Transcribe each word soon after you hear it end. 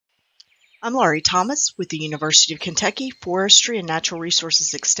I'm Laurie Thomas with the University of Kentucky Forestry and Natural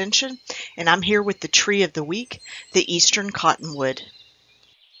Resources Extension, and I'm here with the tree of the week, the Eastern Cottonwood.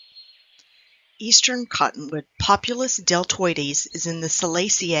 Eastern Cottonwood, Populus deltoides, is in the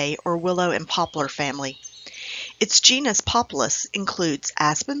Solaceae or willow and poplar family. Its genus Populus includes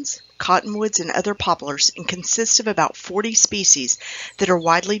aspens, cottonwoods, and other poplars and consists of about 40 species that are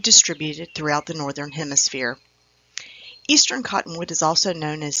widely distributed throughout the northern hemisphere. Eastern cottonwood is also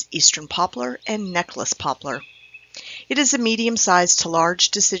known as eastern poplar and necklace poplar. It is a medium-sized to large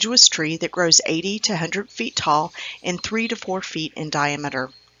deciduous tree that grows 80 to 100 feet tall and 3 to 4 feet in diameter.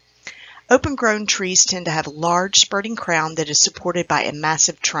 Open-grown trees tend to have a large spreading crown that is supported by a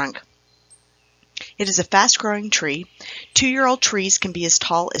massive trunk. It is a fast-growing tree. 2-year-old trees can be as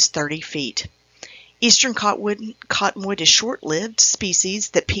tall as 30 feet. Eastern cottonwood is short-lived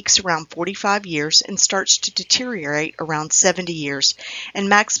species that peaks around 45 years and starts to deteriorate around 70 years, and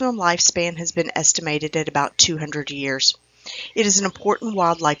maximum lifespan has been estimated at about 200 years. It is an important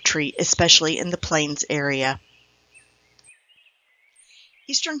wildlife tree, especially in the plains area.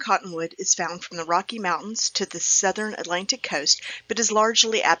 Eastern cottonwood is found from the Rocky Mountains to the southern Atlantic coast, but is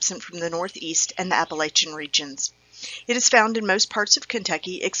largely absent from the Northeast and the Appalachian regions. It is found in most parts of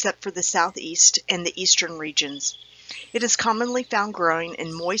Kentucky except for the southeast and the eastern regions. It is commonly found growing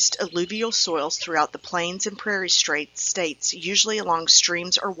in moist alluvial soils throughout the plains and prairie states, usually along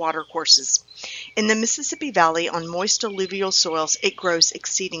streams or watercourses. In the Mississippi Valley on moist alluvial soils, it grows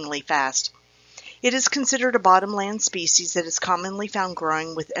exceedingly fast. It is considered a bottomland species that is commonly found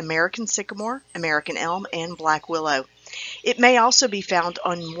growing with American sycamore, American elm, and black willow. It may also be found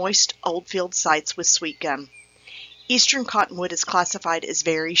on moist oldfield sites with sweet gum. Eastern cottonwood is classified as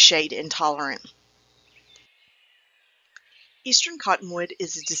very shade intolerant. Eastern cottonwood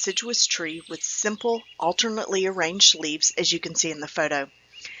is a deciduous tree with simple, alternately arranged leaves, as you can see in the photo.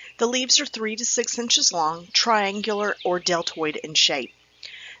 The leaves are 3 to 6 inches long, triangular or deltoid in shape.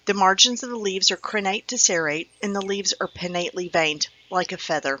 The margins of the leaves are crenate to serrate, and the leaves are pinnately veined, like a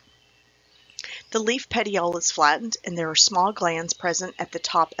feather. The leaf petiole is flattened, and there are small glands present at the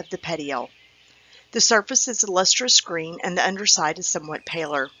top of the petiole. The surface is a lustrous green and the underside is somewhat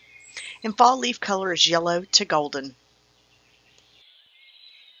paler. In fall, leaf color is yellow to golden.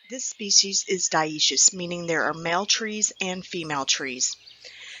 This species is dioecious, meaning there are male trees and female trees.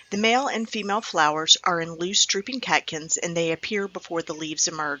 The male and female flowers are in loose drooping catkins and they appear before the leaves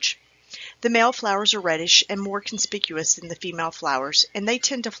emerge. The male flowers are reddish and more conspicuous than the female flowers, and they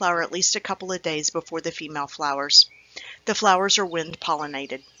tend to flower at least a couple of days before the female flowers. The flowers are wind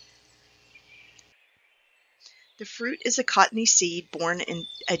pollinated. The fruit is a cottony seed borne in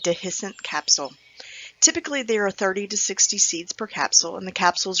a dehiscent capsule. Typically there are 30 to 60 seeds per capsule, and the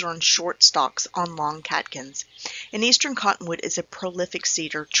capsules are on short stalks on long catkins. And eastern cottonwood is a prolific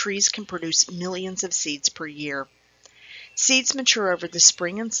seeder. Trees can produce millions of seeds per year. Seeds mature over the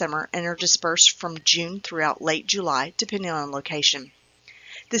spring and summer and are dispersed from June throughout late July, depending on location.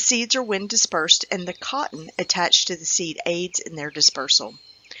 The seeds are wind dispersed, and the cotton attached to the seed aids in their dispersal.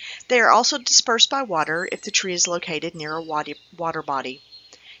 They are also dispersed by water if the tree is located near a water body.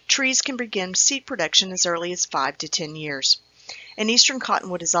 Trees can begin seed production as early as 5 to 10 years. And eastern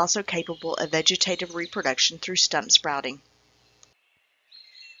cottonwood is also capable of vegetative reproduction through stump sprouting.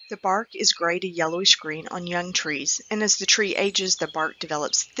 The bark is gray to yellowish green on young trees, and as the tree ages, the bark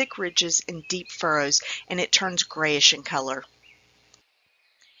develops thick ridges and deep furrows, and it turns grayish in color.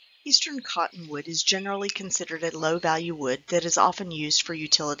 Eastern cottonwood is generally considered a low-value wood that is often used for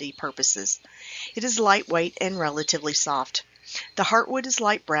utility purposes. It is lightweight and relatively soft. The heartwood is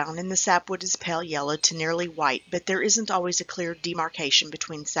light brown and the sapwood is pale yellow to nearly white, but there isn't always a clear demarcation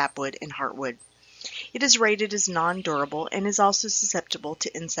between sapwood and heartwood. It is rated as non-durable and is also susceptible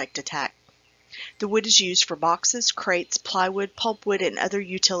to insect attack. The wood is used for boxes, crates, plywood, pulpwood, and other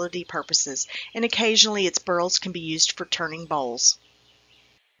utility purposes, and occasionally its burls can be used for turning bowls.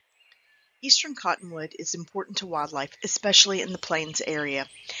 Eastern cottonwood is important to wildlife, especially in the plains area.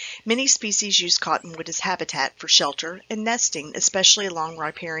 Many species use cottonwood as habitat for shelter and nesting, especially along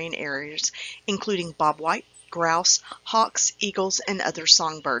riparian areas, including bobwhite, grouse, hawks, eagles, and other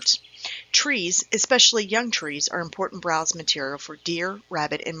songbirds. Trees, especially young trees, are important browse material for deer,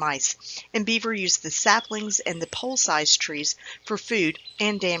 rabbit, and mice, and beaver use the saplings and the pole-sized trees for food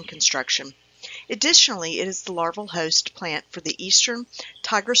and dam construction. Additionally, it is the larval host plant for the eastern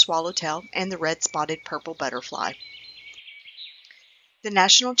tiger swallowtail and the red-spotted purple butterfly. The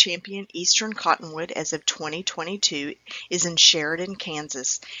national champion eastern cottonwood as of 2022 is in Sheridan,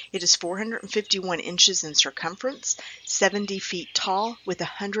 Kansas. It is 451 inches in circumference, 70 feet tall, with a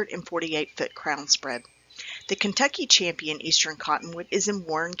 148-foot crown spread. The Kentucky champion eastern cottonwood is in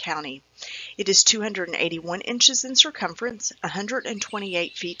Warren County. It is 281 inches in circumference,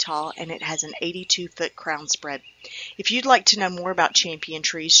 128 feet tall, and it has an 82-foot crown spread. If you'd like to know more about champion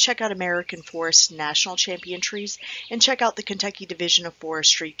trees, check out American Forest National Champion Trees and check out the Kentucky Division of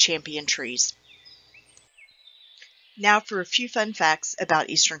Forestry Champion Trees. Now for a few fun facts about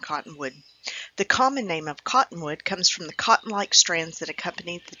eastern cottonwood. The common name of cottonwood comes from the cotton-like strands that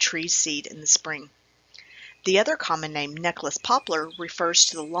accompany the tree's seed in the spring. The other common name, necklace poplar, refers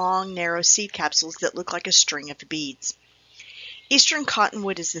to the long, narrow seed capsules that look like a string of beads. Eastern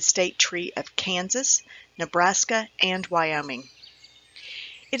cottonwood is the state tree of Kansas, Nebraska, and Wyoming.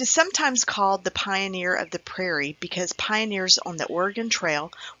 It is sometimes called the pioneer of the prairie because pioneers on the Oregon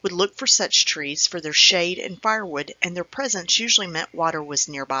Trail would look for such trees for their shade and firewood, and their presence usually meant water was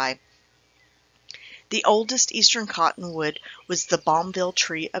nearby. The oldest eastern cottonwood was the Balmville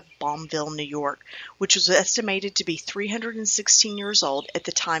tree of Balmville, New York, which was estimated to be 316 years old at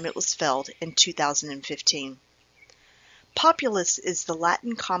the time it was felled in 2015. Populus is the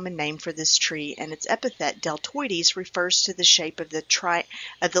Latin common name for this tree, and its epithet deltoides refers to the shape of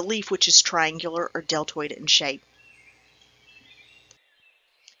the leaf, which is triangular or deltoid in shape.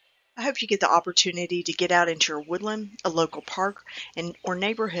 I hope you get the opportunity to get out into your woodland, a local park, or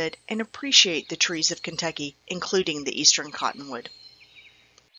neighborhood and appreciate the trees of Kentucky, including the eastern cottonwood.